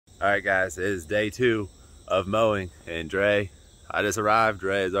All right, guys, it is day 2 of mowing, and Dre, I just arrived.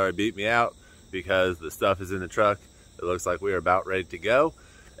 Dre has already beat me out because the stuff is in the truck. It looks like we are about ready to go,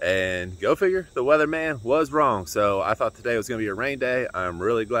 and go figure, the weatherman was wrong. So I thought today was gonna be a rain day. I'm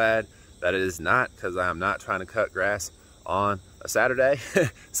really glad that it is not, because I'm not trying to cut grass on a Saturday.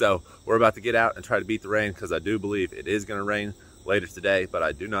 So we're about to get out and try to beat the rain, because I do believe it is gonna rain later today, but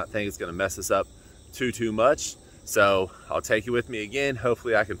I do not think it's gonna mess us up too much. So I'll take you with me again.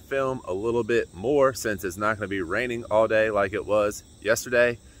 Hopefully I can film a little bit more, since it's not going to be raining all day like it was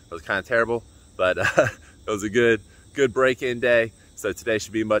yesterday. It was kind of terrible, but it was a good break-in day. So today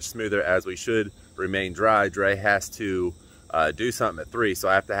should be much smoother, as we should remain dry. Dre has to do something at 3, so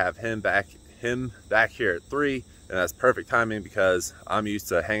I have to have him back here at 3, and that's perfect timing because I'm used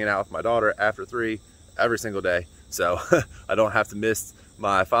to hanging out with my daughter after 3 every single day. So I don't have to miss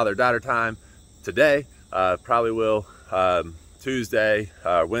my father-daughter time today. Probably will Tuesday,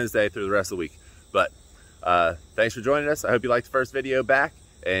 Wednesday through the rest of the week. But thanks for joining us. I hope you liked the first video back,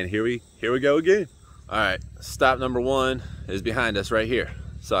 and here we go again. All right, stop number 1 is behind us right here.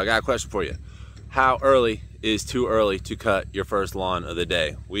 So I got a question for you. How early is too early to cut your first lawn of the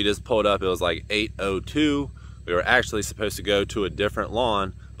day? We just pulled up, it was like 8:02. We were actually supposed to go to a different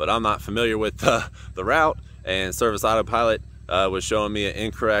lawn, but I'm not familiar with the route, and Service Autopilot was showing me an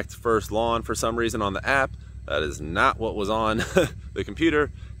incorrect first lawn for some reason on the app. That is not what was on the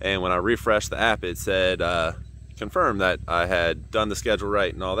computer. And when I refreshed the app, it said confirm that I had done the schedule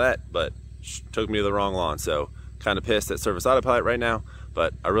right and all that, but took me to the wrong lawn. So kind of pissed at Service Autopilot right now,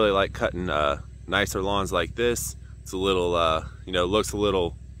 but I really like cutting nicer lawns like this. It's a little, you know, looks a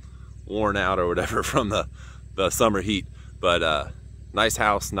little worn out or whatever from the summer heat, but nice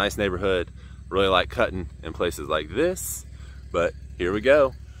house, nice neighborhood. Really like cutting in places like this. But here we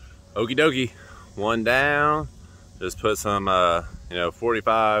go. Okie dokie, 1 down. Just put some, you know,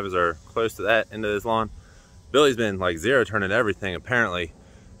 45s or close to that into this lawn. Billy's been like zero turning everything apparently,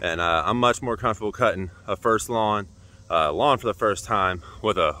 and I'm much more comfortable cutting a first lawn for the first time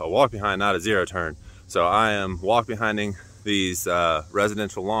with a walk behind, not a zero turn. So I am walk behinding these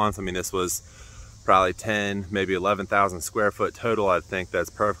residential lawns. I mean, this was probably 10, maybe 11,000 square foot total. I think that's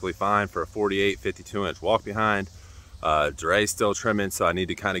perfectly fine for a 48, 52 inch walk behind. Dre's still trimming, so I need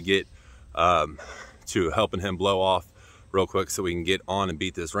to kind of get to helping him blow off real quick so we can get on and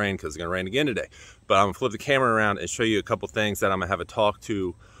beat this rain, because it's gonna rain again today. But I'm gonna flip the camera around and show you a couple things that I'm gonna have a talk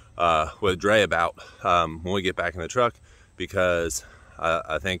to with Dre about when we get back in the truck, because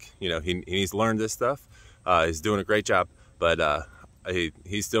I think, you know, he needs to learn this stuff. He's doing a great job, but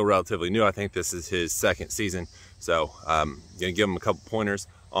he's still relatively new. I think this is his 2nd season, so I'm gonna give him a couple pointers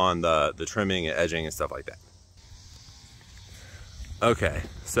on the trimming and edging and stuff like that. Okay,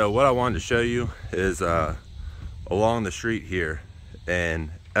 so what I wanted to show you is along the street here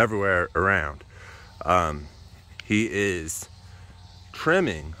and everywhere around, he is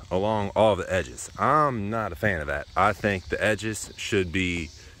trimming along all the edges. I'm not a fan of that. I think the edges should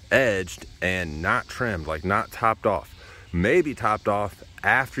be edged and not trimmed, like not topped off. Maybe topped off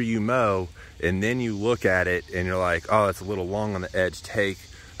after you mow, and then you look at it and you're like, oh, it's a little long on the edge, take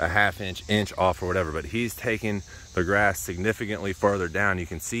a ½ inch off or whatever. But he's taking the grass significantly farther down. You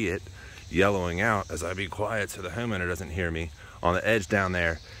can see it yellowing out as I be quiet so the homeowner doesn't hear me, on the edge down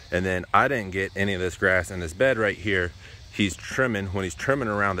there. And then I didn't get any of this grass in this bed right here. He's trimming, when he's trimming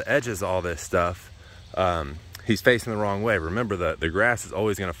around the edges of all this stuff, he's facing the wrong way. Remember, the grass is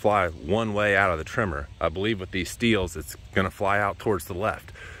always gonna fly one way out of the trimmer. I believe with these steels, it's gonna fly out towards the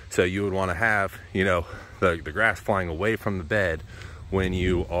left. So you would wanna have, you know, the grass flying away from the bed when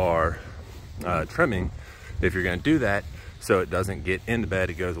you are trimming, if you're gonna do that, so it doesn't get in the bed,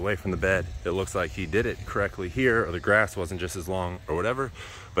 it goes away from the bed. It looks like he did it correctly here, or the grass wasn't just as long or whatever.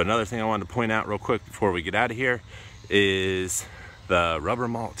 But another thing I wanted to point out real quick before we get out of here is the rubber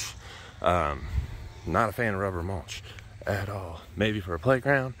mulch. Not a fan of rubber mulch at all. Maybe for a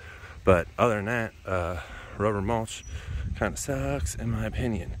playground, but other than that, rubber mulch kind of sucks in my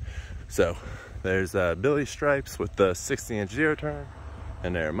opinion. So there's Billy's stripes with the 60-inch zero turn,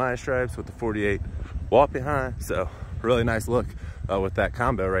 and there are my stripes with the 48 walk behind. So really nice look with that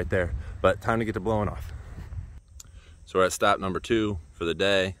combo right there. But time to get to blowing off. So we're at stop number 2 for the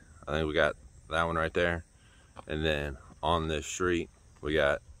day. I think we got that one right there, and then on this street we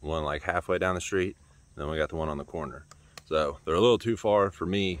got one like halfway down the street, and then we got the one on the corner. So they're a little too far for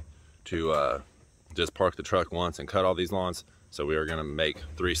me to just park the truck once and cut all these lawns. So we are gonna make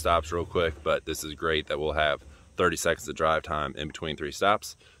 3 stops real quick, but this is great that we'll have 30 seconds of drive time in between 3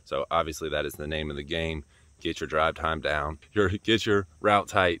 stops. So obviously that is the name of the game. Get your drive time down, get your route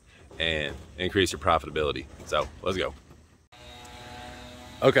tight, and increase your profitability. So let's go.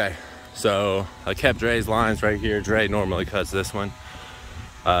 Okay, so I kept Dre's lines right here. Dre normally cuts this one.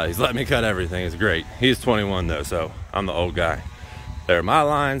 He's let me cut everything. It's great. He's 21 though, so I'm the old guy. There are my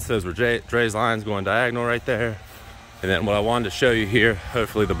lines. Those were Dre's lines going diagonal right there. And then what I wanted to show you here,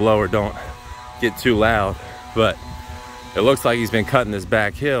 hopefully the blower don't get too loud, but it looks like he's been cutting this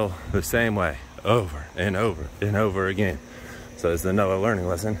back hill the same way over and over and over again. So it's another learning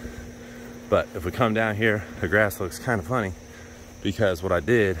lesson. But if we come down here, the grass looks kind of funny because what I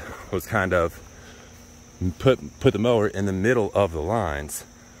did was kind of put the mower in the middle of the lines.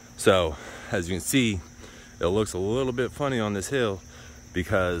 So as you can see, it looks a little bit funny on this hill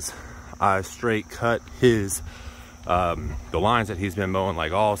because I straight cut his the lines that he's been mowing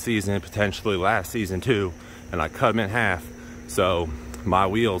like all season, potentially last season too, and I cut them in half. So my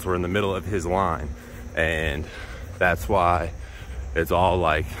wheels were in the middle of his line, and that's why it's all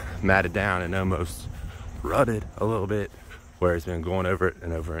like matted down and almost rutted a little bit, where it's been going over it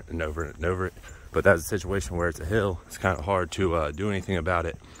and over it and over it and over it. But that's a situation where it's a hill. It's kind of hard to do anything about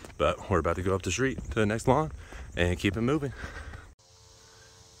it. But we're about to go up the street to the next lawn and keep it moving.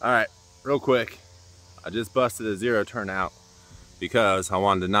 All right, real quick. I just busted a zero turn out because I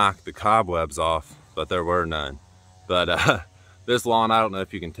wanted to knock the cobwebs off, but there were none. But this lawn, I don't know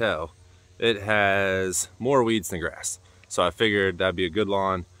if you can tell, it has more weeds than grass. So I figured that'd be a good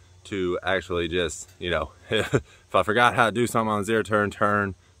lawn to actually just, you know, if I forgot how to do something on zero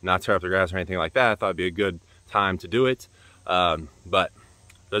turn, not tear up the grass or anything like that, I thought it'd be a good time to do it. But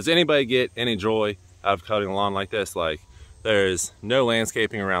does anybody get any joy out of cutting a lawn like this? Like, there's no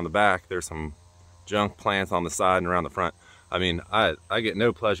landscaping around the back. There's some junk plants on the side and around the front. I mean, I get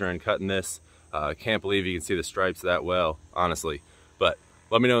no pleasure in cutting this. Can't believe you can see the stripes that well, honestly. But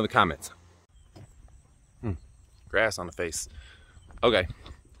let me know in the comments. Grass on the face. Okay,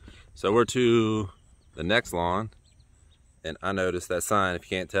 so we're to the next lawn, and I noticed that sign. If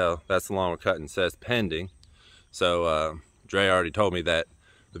you can't tell, that's the lawn we're cutting. It says pending. So Dre already told me that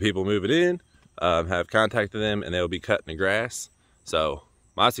the people moving in have contacted them and they'll be cutting the grass. So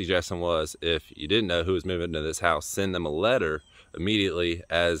my suggestion was, if you didn't know who was moving into this house, send them a letter immediately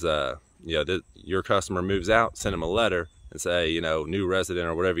as you know, your customer moves out. Send them a letter and say, you know, new resident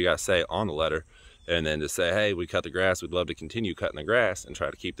or whatever you got to say on the letter, and then just say, hey, we cut the grass, we'd love to continue cutting the grass and try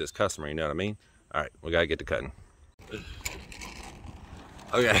to keep this customer, you know what I mean? All right, we gotta get to cutting.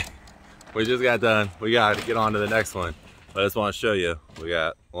 Okay, we just got done. We gotta get on to the next one. I just want to show you, we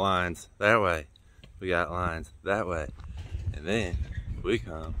got lines that way, we got lines that way, and then we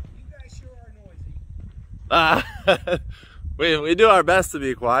come. You guys sure are noisy. We do our best to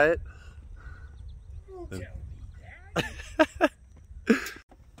be quiet. Don't tell me that.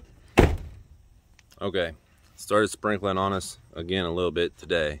 Okay, started sprinkling on us again a little bit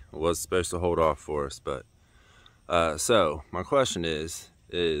today. It was supposed to hold off for us, but so my question is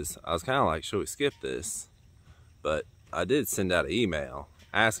I was kind of like, should we skip this? But I did send out an email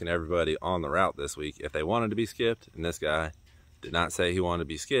asking everybody on the route this week if they wanted to be skipped, and this guy did not say he wanted to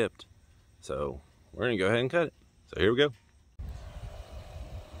be skipped. So we're gonna go ahead and cut it. So here we go.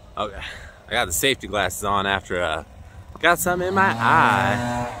 Okay, I got the safety glasses on after got something in my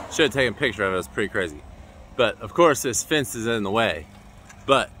eye. Should have taken a picture of it. It was pretty crazy. But of course this fence is in the way.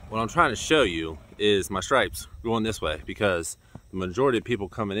 But what I'm trying to show you is my stripes going this way, because the majority of people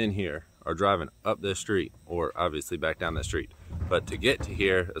coming in here are driving up this street, or obviously back down that street. But to get to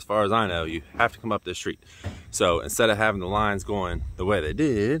here, as far as I know, you have to come up this street. So instead of having the lines going the way they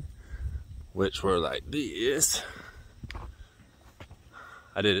did, which were like this,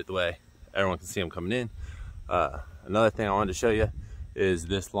 I did it the way everyone can see them coming in. Another thing I wanted to show you is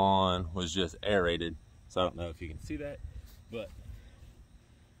this lawn was just aerated. So I don't know if you can see that, but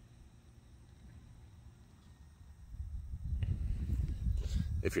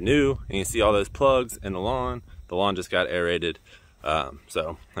if you're new and you see all those plugs in the lawn just got aerated.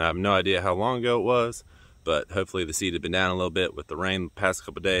 So I have no idea how long ago it was, but hopefully the seed had been down a little bit with the rain the past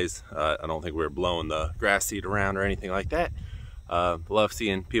couple of days. I don't think we were blowing the grass seed around or anything like that. Love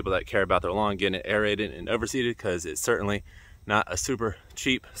seeing people that care about their lawn getting it aerated and overseeded, because it's certainly not a super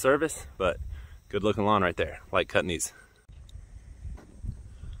cheap service, but good looking lawn right there. Like cutting these.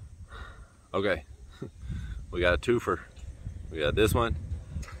 Okay, we got a twofer. We got this one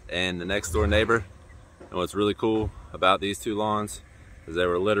and the next door neighbor. And what's really cool about these two lawns is they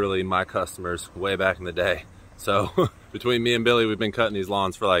were literally my customers way back in the day. So between me and Billy, we've been cutting these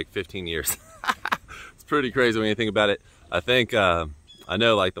lawns for like 15 years. It's pretty crazy when you think about it. I think, I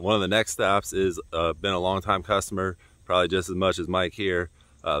know like one of the next stops is been a long time customer, probably just as much as Mike here.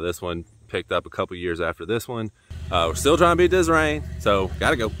 This one picked up a couple years after this one. We're still trying to beat this rain, so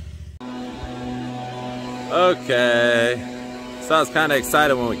gotta go. Okay, So I was kind of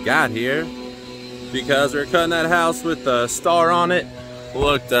excited when we got here because we were cutting that house with the star on it.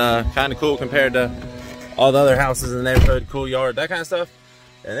 Looked kind of cool compared to all the other houses in the neighborhood, cool yard, that kind of stuff.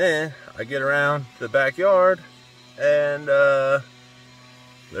 And then I get around the backyard and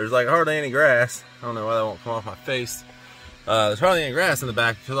there's like hardly any grass. I don't know why that won't come off my face. There's hardly any grass in the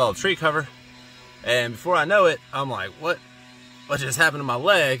back because of all the tree cover. And before I know it, I'm like, what just happened to my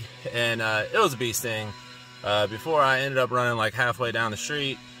leg? And it was a bee sting. Before I ended up running like halfway down the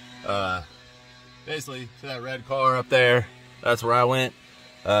street, basically to that red car up there, that's where I went.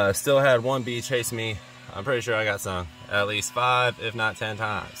 Still had one bee chasing me. I'm pretty sure I got stung at least 5, if not 10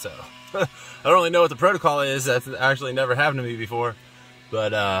 times. So I don't really know what the protocol is. That's actually never happened to me before.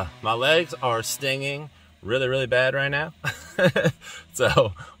 But my legs are stinging really, really bad right now.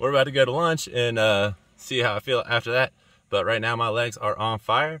 So we're about to go to lunch and see how I feel after that. But right now my legs are on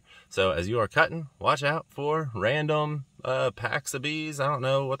fire. So as you are cutting, watch out for random packs of bees. I don't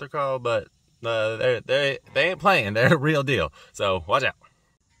know what they're called, but they ain't playing. They're a real deal. So watch out.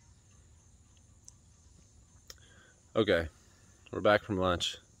 Okay, we're back from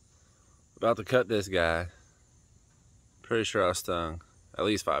lunch. About to cut this guy. Pretty sure I was stung at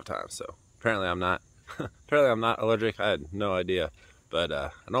least 5 times. So apparently I'm not. Apparently I'm not allergic. I had no idea. But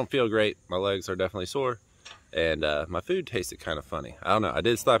I don't feel great. My legs are definitely sore. And my food tasted kind of funny. I don't know. I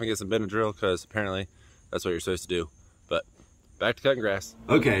did stop and get some Benadryl because apparently that's what you're supposed to do. But back to cutting grass.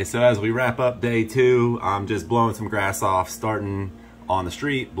 Okay, so as we wrap up day 2, I'm just blowing some grass off, starting on the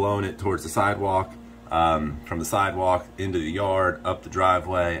street, blowing it towards the sidewalk. From the sidewalk into the yard, up the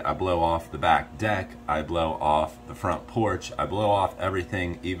driveway. I blow off the back deck. I blow off the front porch. I blow off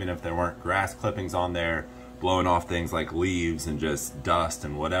everything, even if there weren't grass clippings on there, blowing off things like leaves and just dust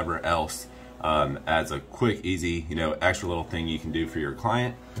and whatever else. As a quick, easy, extra little thing you can do for your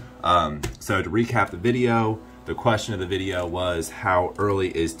client. So to recap the video, the question of the video was, how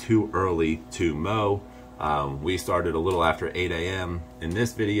early is too early to mow? We started a little after 8 a.m. In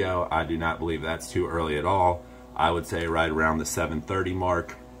this video, I do not believe that's too early at all. I would say right around the 7:30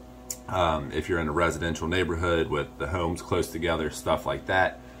 mark. If you're in a residential neighborhood with the homes close together, stuff like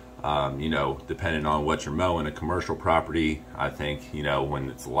that. Depending on what you're mowing, a commercial property, I think, when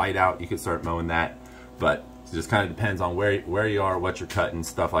it's light out, you can start mowing that. But it just kind of depends on where you are, what you're cutting,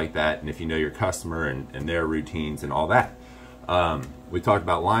 stuff like that, and if you know your customer and their routines and all that. We talked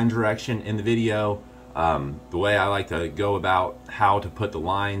about line direction in the video. The way I like to go about how to put the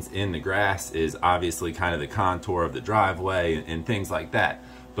lines in the grass is obviously kind of the contour of the driveway and things like that.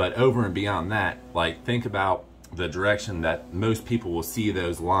 But over and beyond that, like, think about the direction that most people will see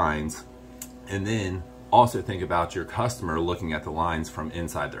those lines, and then also think about your customer looking at the lines from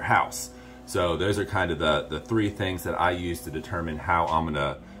inside their house. So those are kind of the 3 things that I use to determine how I'm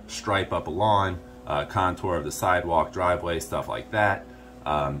gonna stripe up a lawn, contour of the sidewalk, driveway, stuff like that.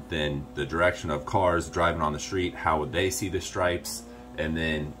 Then the direction of cars driving on the street, how would they see the stripes, and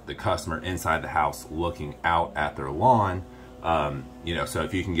then the customer inside the house looking out at their lawn. So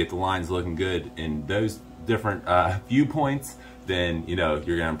if you can get the lines looking good in those different viewpoints, then you're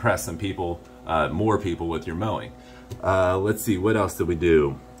gonna impress some people, more people with your mowing. Let's see, what else did we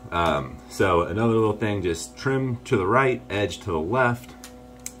do? So another little thing, just trim to the right, edge to the left.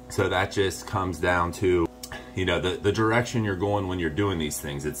 So that just comes down to the direction you're going when you're doing these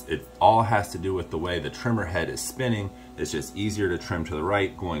things. It all has to do with the way the trimmer head is spinning. It's just easier to trim to the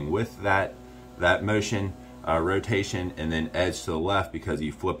right, going with that motion, rotation, and then edge to the left because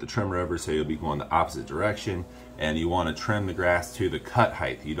you flip the trimmer over, so you'll be going the opposite direction. And you want to trim the grass to the cut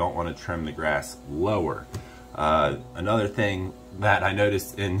height. You don't want to trim the grass lower. Another thing that I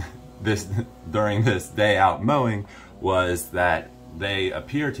noticed in this during this day out mowing was that they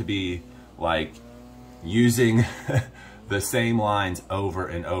appear to be like using the same lines over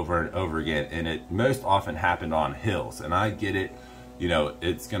and over and over again, and it most often happened on hills. And I get it,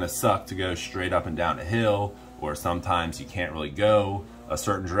 it's gonna suck to go straight up and down a hill, or sometimes you can't really go a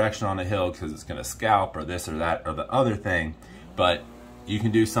certain direction on a hill because it's gonna scalp or this or that or the other thing. But you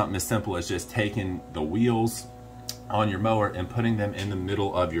can do something as simple as just taking the wheels on your mower and putting them in the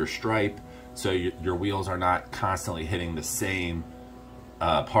middle of your stripe, so your wheels are not constantly hitting the same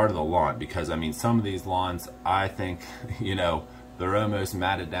part of the lawn. Because I mean, some of these lawns, I think, they're almost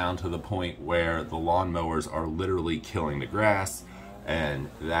matted down to the point where the lawn mowers are literally killing the grass, and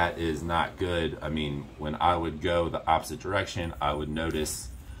that is not good. I mean, when I would go the opposite direction, I would notice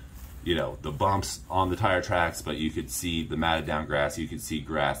the bumps on the tire tracks, but you could see the matted down grass, you could see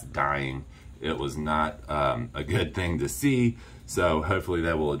grass dying. It was not a good thing to see. So hopefully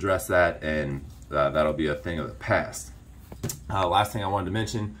they will address that, and that'll be a thing of the past. Last thing I wanted to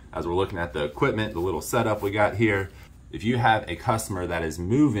mention, as we're looking at the equipment, the little setup we got here, if you have a customer that is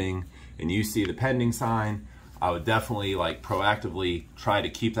moving and you see the pending sign, I would definitely like proactively try to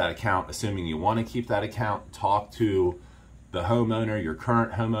keep that account, assuming you want to keep that account. Talk to the homeowner, your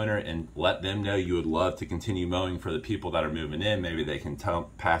current homeowner, and let them know you would love to continue mowing for the people that are moving in. Maybe they can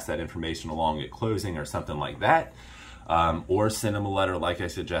pass that information along at closing or something like that. Or send them a letter like I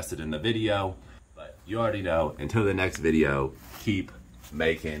suggested in the video. But you already know, until the next video, keep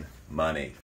making money.